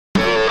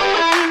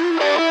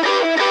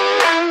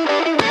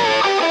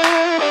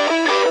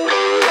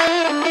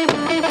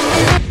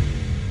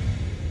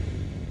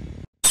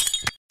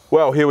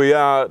Well, here we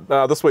are.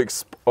 This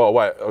week's... Oh,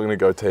 wait, I'm going to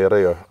go te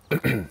reo.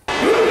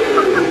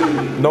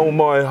 No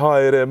mai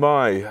haere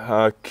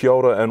mai. Kia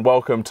ora and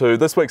welcome to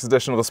this week's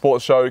edition of the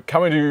Sports Show,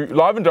 coming to you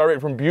live and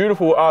direct from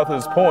beautiful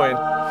Arthur's Point.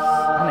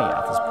 Sunny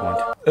Arthur's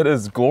Point. It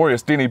is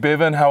glorious. Denny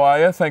Bevin, how are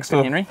you? Thanks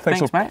for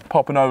mate.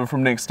 Popping over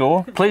from next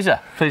door.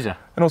 Pleasure, pleasure.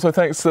 And also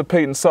thanks to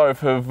Pete and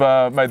Soph who've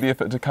made the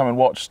effort to come and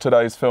watch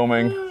today's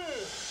filming.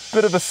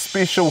 Bit of a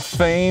special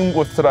theme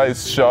with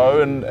today's show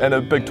and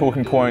a big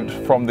talking point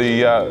from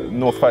the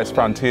North Face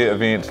Frontier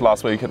event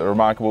last week at the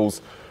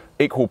Remarkables,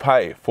 equal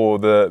pay for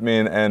the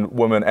men and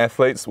women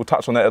athletes. We'll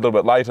touch on that a little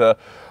bit later.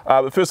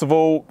 But first of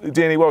all,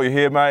 Danny, while you're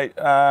here, mate,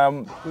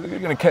 we're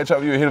going to catch up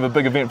with you ahead of a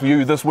big event for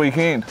you this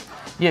weekend.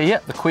 Yeah,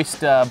 the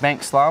Quest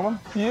Bank Slalom.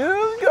 Yeah,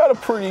 you've got a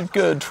pretty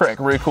good track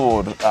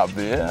record up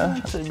there.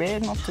 Not too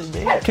bad, not too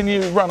bad. Can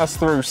you run us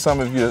through some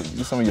of your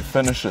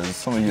finishes,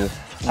 some of your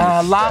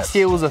last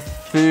year was a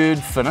third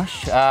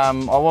finish. I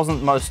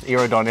wasn't most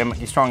aerodynamic.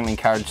 You're strongly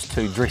encouraged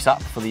to dress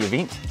up for the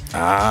event.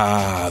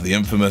 The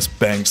infamous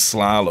bank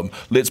slalom.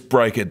 Let's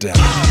break it down.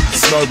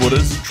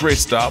 Snowboarders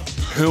dressed up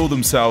hurl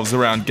themselves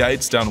around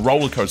gates down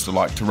roller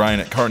coaster-like terrain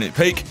at Coronet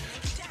Peak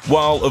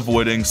while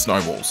avoiding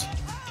snowballs.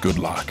 Good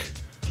luck.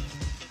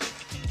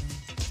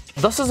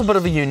 This is a bit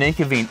of a unique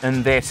event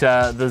in that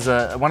there's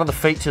one of the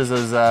features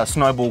is a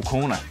snowball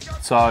corner.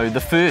 So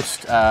the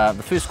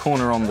first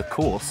corner on the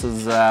course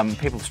is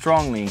people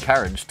strongly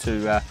encouraged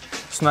to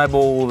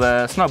snowball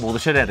the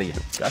shit out of you.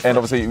 And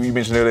obviously you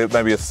mentioned earlier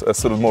maybe a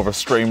sort of more of a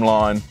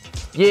streamline.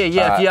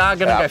 Yeah, if you are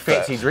going to go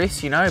fancy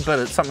dress, you know, but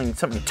it's something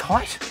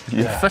tight,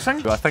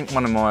 fitting. I think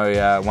one of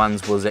my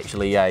ones was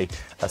actually a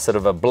sort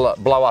of a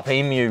blow up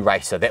emu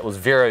racer. That was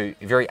very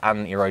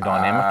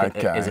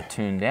unaerodynamic as it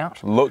turned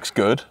out. Looks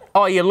good.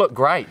 Oh yeah, looked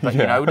great, but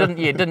you know,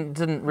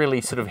 didn't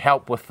really sort of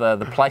help with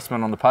the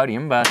placement on the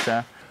podium.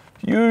 But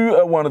you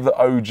are one of the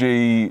OG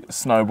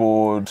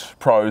snowboard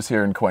pros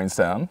here in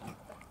Queenstown.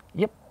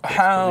 Yep.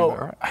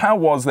 How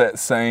was that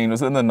scene?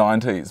 Was it in the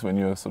 90s when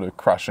you were sort of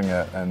crushing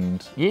it?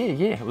 And yeah,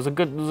 it was a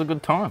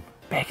good time.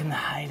 Back in the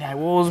heyday,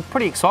 well, it was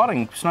pretty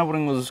exciting.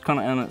 Snowboarding was kind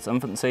of in its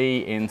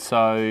infancy, and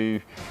so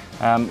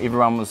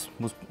everyone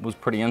was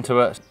pretty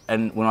into it.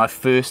 And when I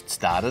first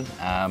started,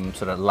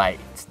 sort of early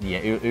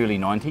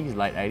 90s,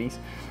 late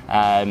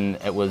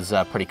 80s, it was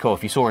pretty cool.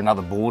 If you saw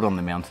another board on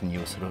the mountain, you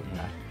were sort of,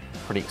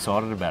 pretty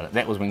excited about it.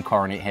 That was when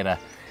Coronet had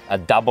a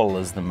double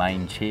as the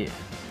main chair.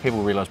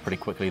 People realised pretty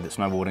quickly that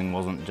snowboarding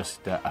wasn't just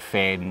a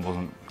fad and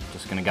wasn't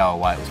just going to go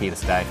away, it was here to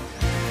stay.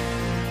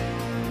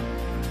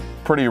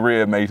 Pretty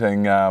rare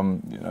meeting,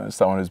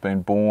 someone who's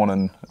been born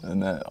in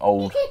that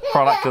old...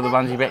 Product of the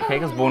bungee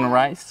backpackers, born and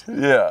raised.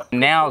 Yeah.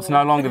 Now it's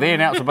no longer there,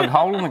 now it's a big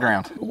hole in the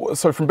ground.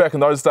 So from back in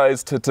those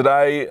days to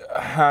today,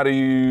 how do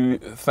you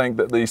think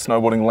that the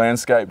snowboarding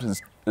landscape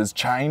has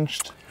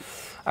changed?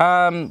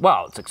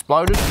 Well, it's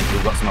exploded.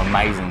 We've got some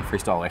amazing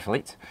freestyle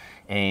athletes.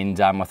 And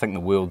I think the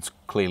world's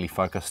clearly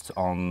focused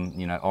on,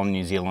 on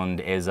New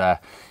Zealand as a,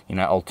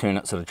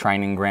 alternate sort of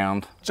training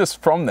ground.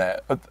 Just from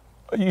that, are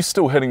you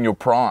still hitting your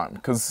prime?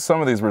 Because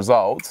some of these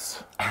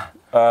results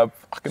are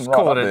fucking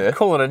right up there.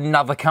 Call it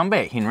another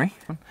comeback, Henry.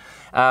 So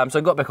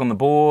I got back on the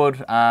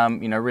board,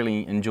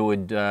 really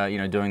enjoyed,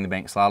 doing the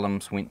bank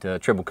slaloms, went to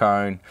Treble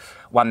Cone,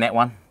 won that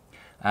one,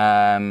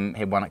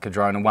 had one at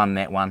Cadrona, won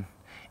that one,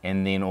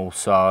 and then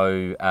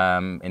also,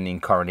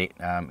 Coronet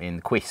in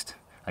the Quest.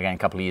 Again, a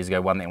couple of years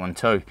ago, won that one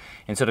too,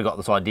 and sort of got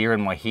this idea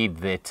in my head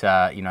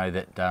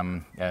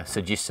that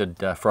suggested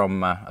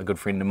from a good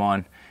friend of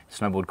mine,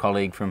 snowboard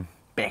colleague from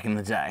back in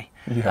the day,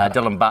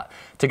 Dylan Butt,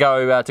 to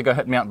go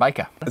hit Mount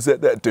Baker. Is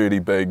that dirty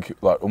big,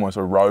 like almost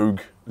a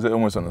rogue? Is it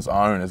almost on its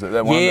own? Is it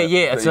that one?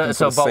 Yeah, it's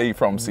a see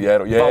from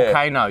Seattle. Yeah,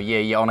 volcano.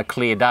 Yeah, on a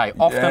clear day.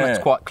 Often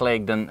it's quite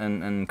clagged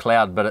in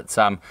cloud, but it's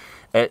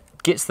it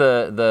gets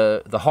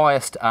the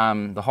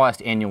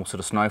highest annual sort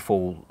of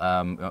snowfall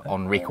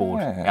on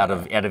record out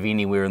of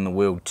anywhere in the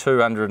world.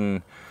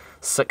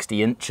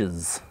 260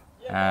 inches.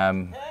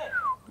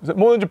 Is it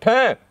more than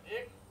Japan?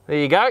 There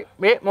you go.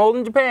 Yeah, more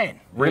than Japan.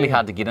 Really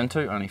hard to get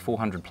into. Only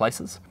 400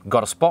 places.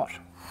 Got a spot.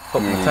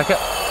 Booked the ticket.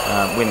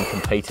 Went and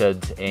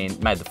competed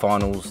and made the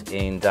finals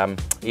and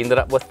ended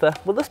up with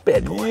this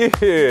bad boy.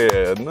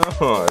 Yeah,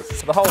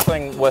 nice. The whole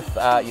thing with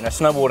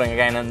snowboarding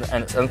again in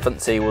its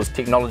infancy was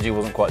technology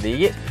wasn't quite there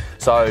yet.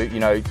 So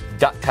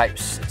duct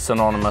tape's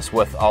synonymous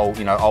with old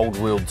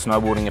world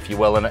snowboarding, if you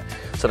will, and it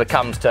sort of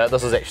comes to,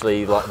 this is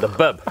actually like the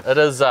bib. It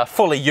is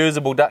fully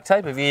usable duct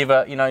tape. If you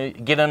ever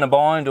get in a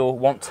bind or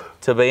want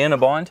to be in a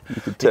bind,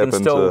 you can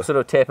still sort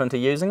of tap into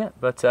using it,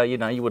 but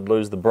you would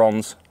lose the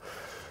bronze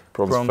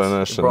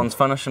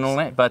finish and all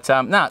that. But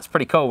no, it's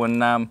pretty cool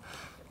and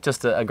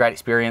just a great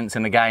experience.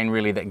 And again,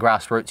 really that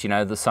grassroots.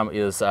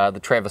 The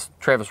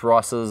Travis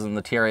Rices and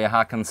the Terry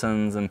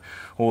Harkinsons and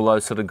all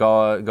those sort of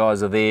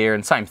guys are there.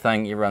 And same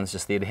thing, everyone's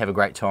just there to have a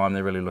great time.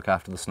 They really look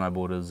after the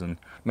snowboarders. And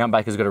Mount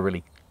Baker's got a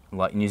really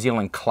like New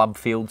Zealand club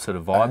field sort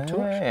of vibe to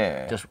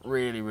Yeah. it. Just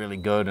really, really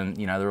good, and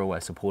you know they're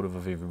always supportive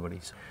of everybody.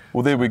 So.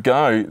 Well, there we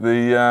go.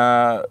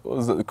 The what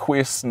was it, the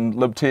Quest and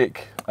LWBTV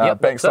Yep,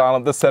 Bank that's it.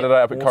 Slalom this Saturday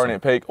up at Awesome.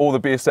 Coronet Peak. All the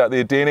best out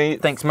there, Denny.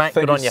 Thanks, mate.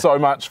 Thank Good on you you. so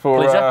much for,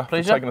 Pleasure.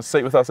 for taking a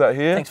seat with us out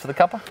here. Thanks for the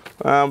cuppa.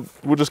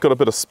 We've just got a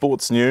bit of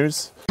sports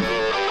news.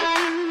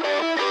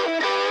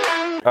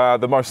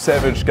 The most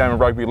savage game of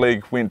rugby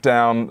league went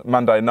down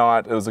Monday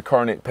night. It was a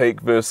Coronet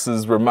Peak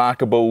versus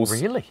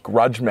Remarkables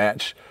grudge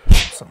match.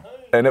 Awesome.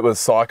 And it was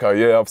psycho,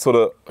 yeah.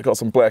 I got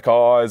some black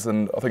eyes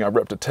and I think I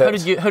ripped a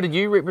tit. Who did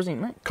you represent,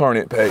 mate?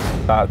 Coronet Peak,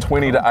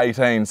 20 to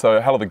 18, so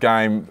hell of a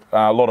game,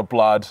 a lot of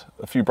blood,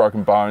 a few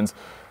broken bones.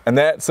 And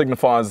that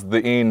signifies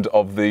the end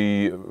of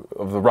the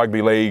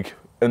rugby league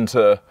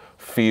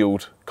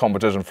inter-field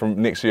competition.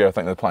 From next year, I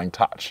think they're playing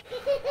touch.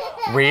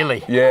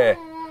 Really? Yeah,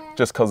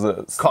 just because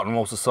it's... Cotton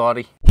Wool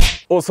Society.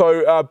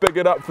 Also, big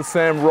it up for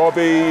Sam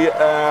Robbie,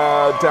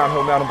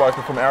 downhill mountain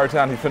biker from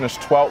Arrowtown. He finished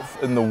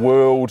 12th in the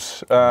world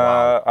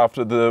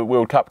after the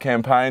World Cup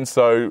campaign.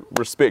 So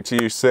respect to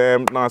you,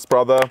 Sam. Nice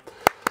brother.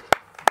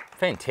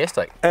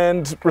 Fantastic.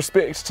 And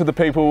respect to the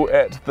people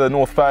at the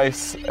North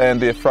Face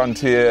and their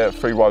Frontier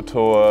Freeride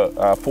Tour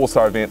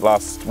 4-star event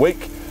last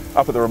week.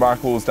 Up at the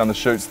Remarkables, down the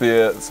chutes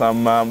there,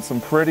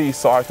 some pretty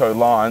psycho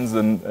lines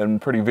and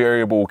pretty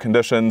variable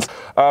conditions.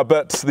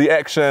 But the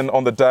action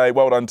on the day,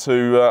 well done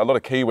to a lot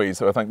of Kiwis.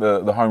 So I think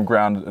the home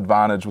ground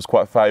advantage was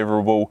quite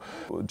favourable.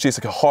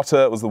 Jessica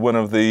Hotter was the winner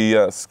of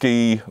the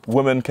ski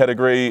women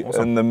category.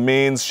 Awesome. In the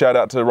men's, shout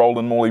out to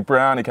Roland Morley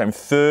Brown, he came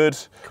third.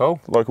 Cool.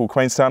 Local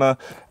Queenstowner.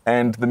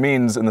 And the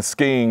men's in the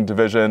skiing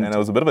division, and it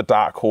was a bit of a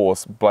dark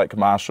horse, Blake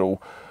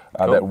Marshall,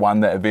 cool. that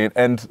won that event.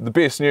 And the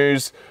best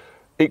news,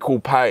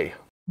 equal pay.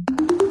 This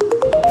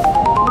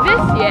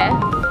year,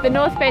 the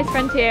North Face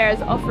Frontier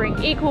is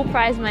offering equal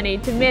prize money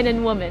to men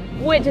and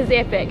women, which is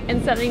epic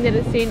and something that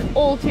is seen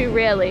all too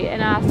rarely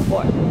in our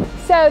sport.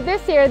 So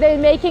this year they're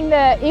making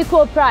the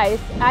equal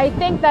price. I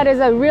think that is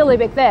a really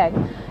big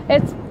thing.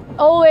 It's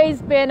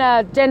always been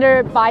a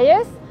gender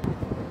bias.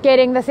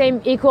 Getting the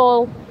same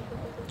equal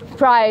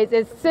prize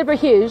is super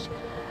huge.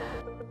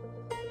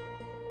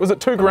 Was it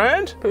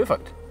 $2,000?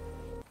 Perfect.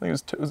 I think it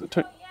was two. Was it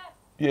two?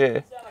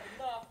 Yeah.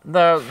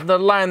 They're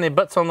laying their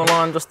bits on the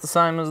line just the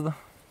same as the.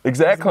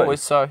 Exactly.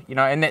 Always, so you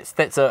know, and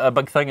that's a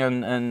big thing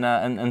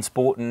in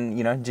sport and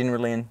you know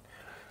generally in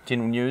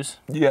general news.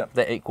 Yeah.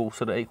 That equal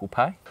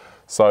pay.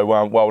 So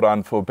well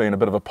done for being a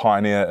bit of a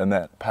pioneer in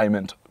that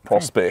payment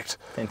prospect.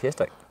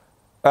 Fantastic.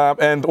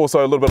 And also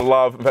a little bit of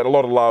love, in fact a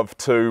lot of love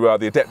to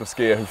the adaptive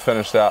skier who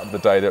finished out the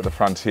day there at the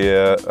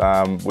Frontier.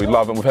 We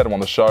love him, we've had him on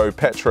the show,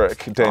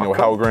 Patrick Daniel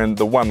Halgren,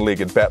 the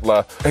one-legged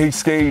battler. He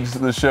skied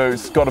the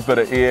chutes, got a bit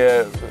of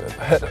air,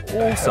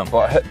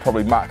 hit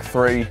probably Mach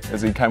 3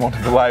 as he came onto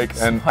the lake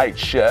and ate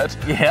shit.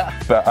 Yeah.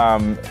 But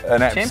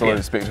an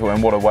absolute spectacle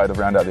and what a way to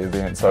round out the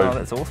event. So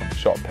that's awesome.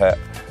 Shot Pat.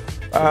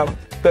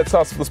 That's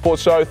us for the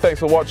sports show. Thanks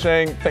for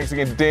watching. Thanks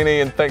again to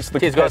Denny and thanks to the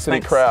capacity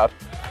crowd.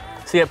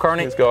 See you at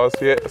Coronet. Thanks guys.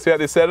 Yeah, see you out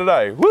there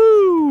Saturday.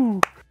 Woo!